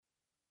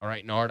All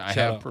right, Nard, I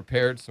have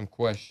prepared some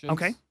questions.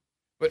 Okay.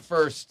 But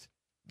first,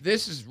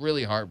 this is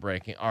really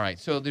heartbreaking. All right,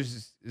 so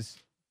there's this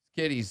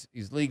kid, he's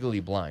legally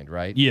blind,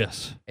 right?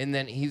 Yes. And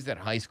then he's at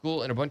high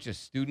school, and a bunch of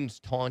students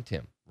taunt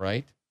him,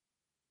 right?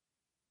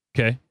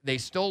 Okay. They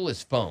stole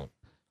his phone.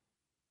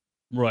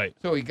 Right.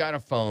 So he got a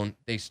phone.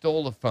 They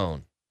stole the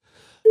phone.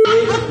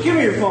 Give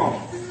me your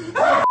phone.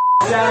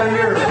 Out of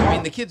here. I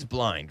mean, the kid's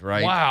blind,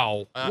 right?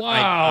 Wow.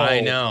 Wow. I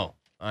know.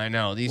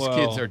 These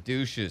kids are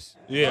douches.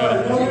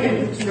 Yeah. Well,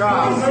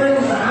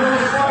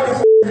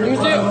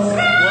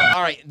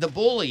 all right. The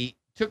bully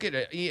took it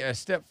a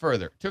step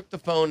further. Took the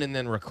phone and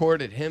then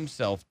recorded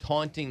himself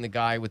taunting the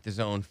guy with his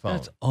own phone.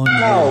 That's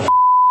unreal.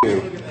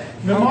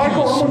 Now,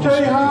 Michael, I'm going to tell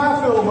you how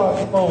I feel about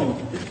the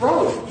phone. It's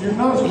broke. You're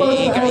not supposed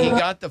to have He that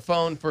got the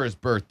phone for his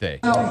birthday.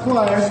 out in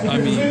class. If I it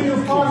was mean, in your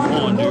come pocket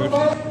on, and dude. looked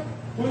like it,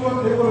 it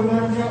would have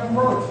never gotten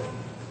broke.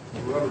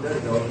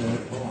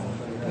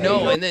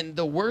 No, and then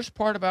the worst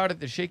part about it,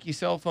 the shaky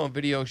cell phone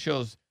video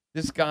shows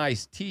this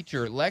guy's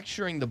teacher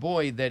lecturing the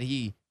boy that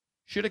he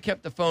should have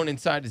kept the phone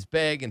inside his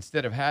bag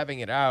instead of having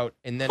it out,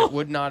 and then it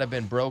would not have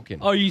been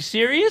broken. Are you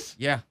serious?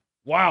 Yeah.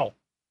 Wow.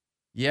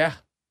 Yeah.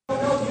 Do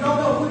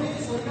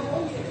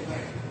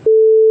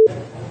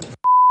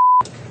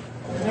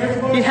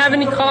you have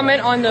any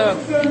comment on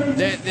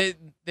the...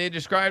 They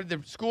described,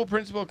 the school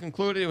principal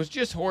concluded it was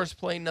just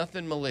horseplay,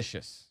 nothing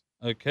malicious.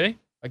 Okay.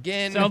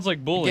 Again, Sounds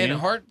like bullying. Again,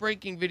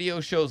 heartbreaking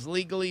video shows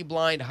legally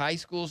blind high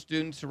school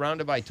students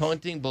surrounded by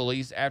taunting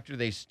bullies after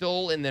they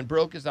stole and then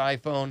broke his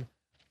iPhone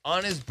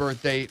on his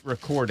birthday,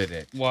 recorded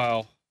it.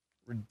 Wow.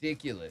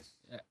 Ridiculous.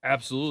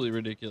 Absolutely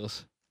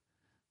ridiculous.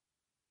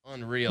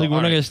 Unreal. Like, we're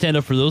All not right. going to stand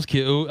up for those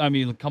kids. I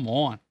mean, come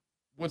on.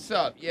 What's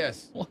up?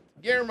 Yes.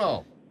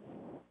 Guillermo.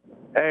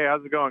 Hey,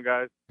 how's it going,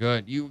 guys?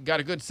 Good. You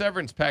got a good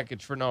severance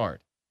package for Nard.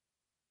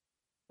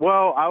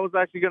 Well, I was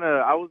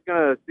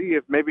gonna see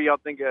if maybe y'all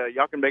think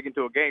y'all can make it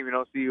into a game.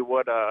 See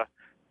what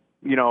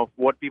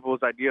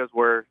people's ideas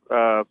were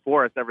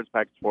for a severance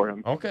package for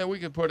him. Okay, we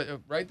could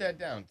write that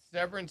down.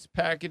 Severance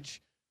package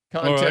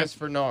contest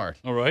for Nard.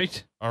 All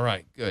right. All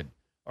right, good.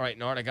 All right,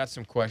 Nard, I got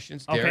some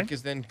questions. Okay. Derek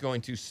is then going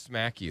to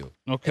smack you.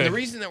 Okay. And the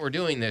reason that we're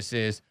doing this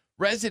is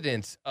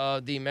residents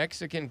of the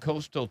Mexican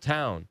coastal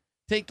town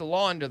take the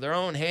law into their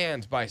own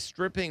hands by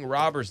stripping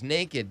robbers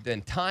naked, then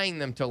tying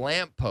them to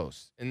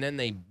lampposts, and then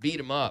they beat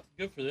them up.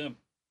 Good for them.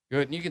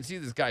 Good. And you can see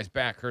this guy's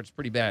back hurts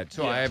pretty bad.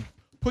 So I have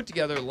put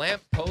together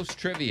lamppost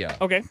trivia.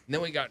 Okay. And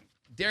then we got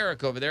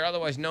Derek over there,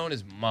 otherwise known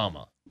as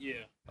Mama. Yeah.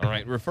 All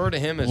right, refer to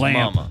him as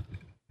Lamp. Mama.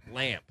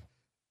 Lamp.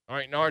 All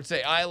right, Nard,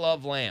 say, I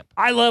love lamp.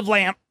 I love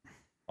lamp.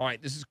 All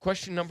right, this is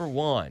question number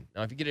 1.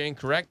 Now, if you get it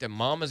incorrect, then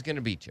Mama's going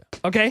to beat you.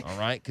 Okay. All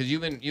right? Because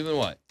you've been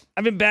what?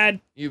 I've been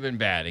bad. You've been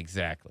bad,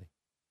 exactly.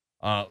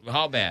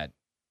 How bad?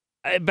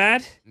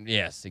 Bad?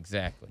 Yes,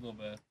 exactly. A little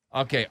bit.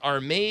 Okay, our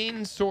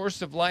main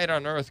source of light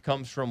on Earth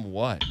comes from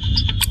what?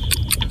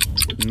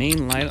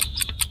 Main light.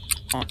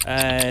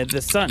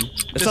 The sun.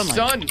 The sunlight.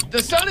 sun.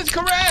 The sun is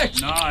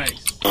correct.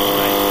 Nice.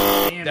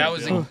 That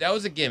was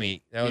a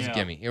gimme. That was a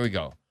gimme. Here we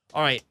go.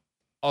 All right.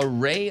 A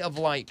ray of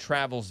light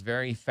travels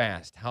very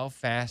fast. How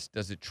fast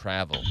does it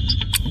travel?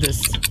 The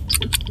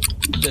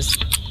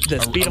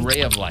speed of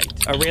ray of light.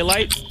 a ray of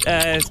light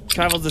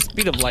travels the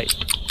speed of light.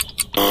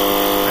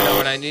 I know,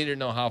 but I need to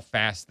know how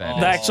fast that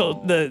is. The actual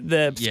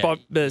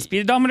the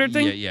speedometer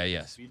thing.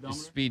 Yes.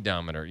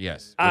 Speedometer,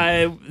 yes.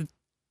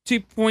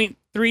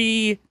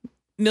 2.3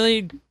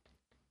 million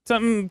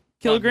something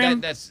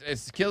kilogram.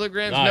 It's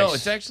kilograms. Nice. No,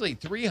 it's actually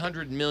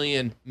 300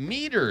 million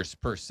meters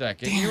per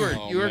second. You were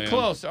man.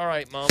 close. All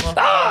right, Mama.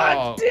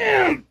 Ah,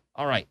 damn.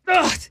 All right.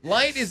 Ugh.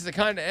 Light is the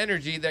kind of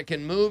energy that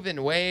can move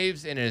in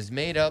waves and is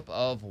made up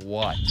of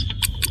what?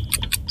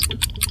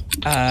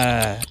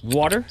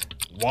 Water.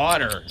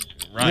 Water.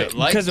 Right. Yeah,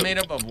 Light's because made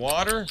up of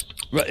water?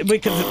 Right,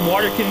 because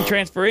water can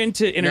transfer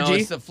into energy. No,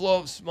 it's the flow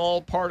of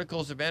small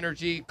particles of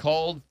energy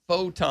called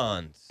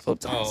photons.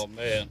 Photons. Oh,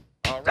 man.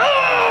 All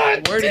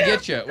right. Where'd he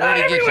get you?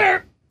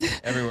 Everywhere.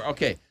 Everywhere.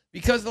 Okay.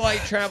 Because the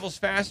light travels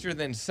faster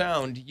than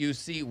sound, you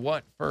see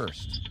what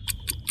first?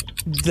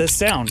 The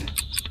sound.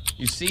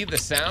 You see the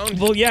sound?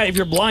 Well, yeah. If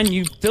you're blind,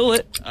 you feel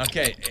it.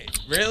 Okay.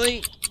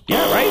 Really?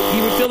 Yeah, right.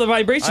 You would feel the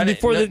vibration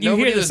before you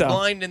nobody hear the was sound.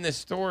 blind in this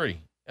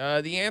story.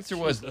 The answer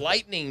was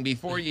lightning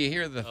before you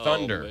hear the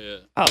thunder. Man.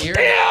 Oh, Hear-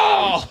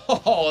 damn!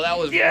 Oh, that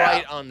was Yeah.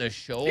 right on the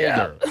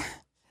shoulder.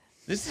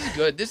 This is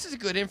good. This is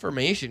good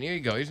information. Here you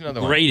go. Here's another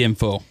one. Great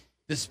info.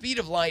 The speed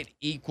of light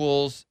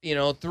equals,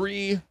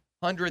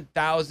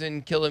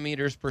 300,000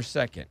 kilometers per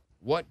second.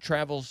 What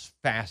travels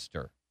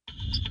faster?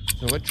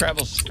 So what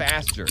travels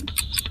faster?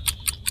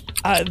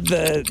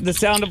 The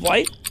sound of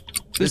light.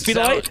 The speed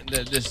of light.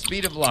 The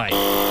speed of light.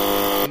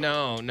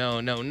 No.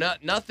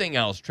 Nothing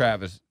else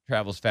travels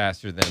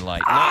faster than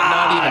light.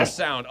 Not even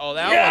sound. Oh,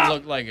 that one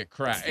looked like a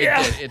crack.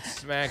 Yeah. It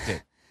smacked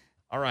it.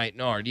 All right,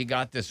 Nard, you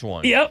got this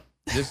one. Yep.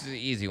 This is an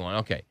easy one.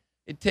 Okay.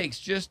 It takes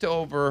just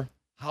over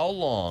how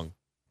long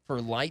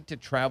for light to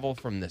travel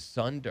from the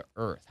sun to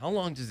Earth? How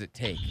long does it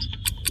take?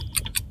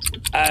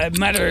 A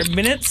matter of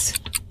minutes.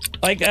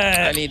 Like,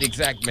 I need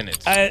exact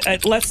minutes.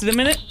 less than a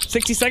minute?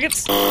 60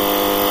 seconds?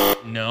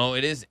 No,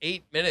 it is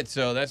 8 minutes,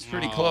 so that's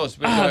pretty close.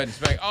 But go ahead and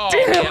smack. Oh,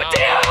 Damn,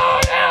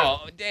 yeah,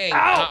 dang.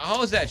 Ow.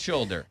 How's that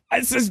shoulder?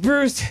 This is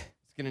bruised.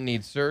 It's going to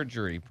need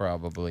surgery,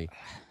 probably.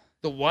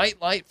 The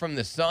white light from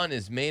the sun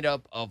is made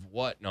up of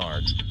what,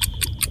 Nard?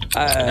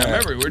 Now,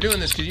 remember, we're doing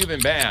this because you've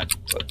been bad.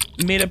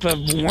 Made up of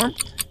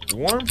warmth?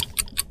 Warmth?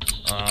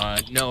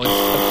 No,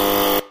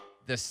 it's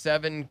the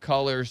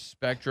 7-color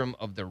spectrum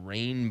of the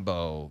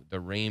rainbow. The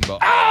rainbow.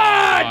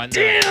 Ah, no.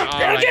 damn. All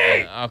right,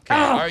 Okay. Okay.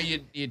 Are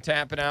you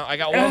tapping out? I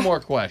got one more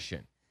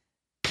question.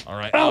 All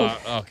right.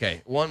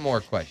 Okay. One more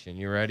question.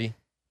 You ready?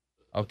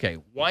 Okay.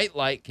 White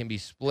light can be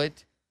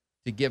split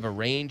to give a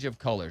range of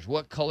colors.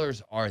 What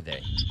colors are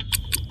they?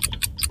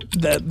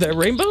 The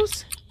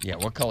rainbows? Yeah.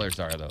 What colors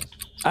are those?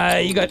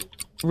 You got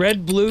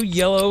red, blue,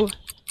 yellow.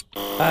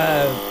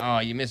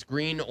 You missed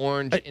green,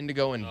 orange,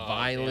 indigo, and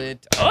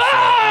violet.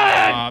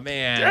 Ah! Oh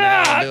man.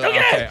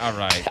 Okay. All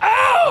right.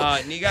 Ow!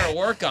 And you got to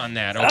work on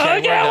that. Okay,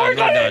 Okay. I'll We're work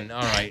on done.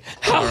 All right.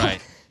 All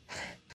right.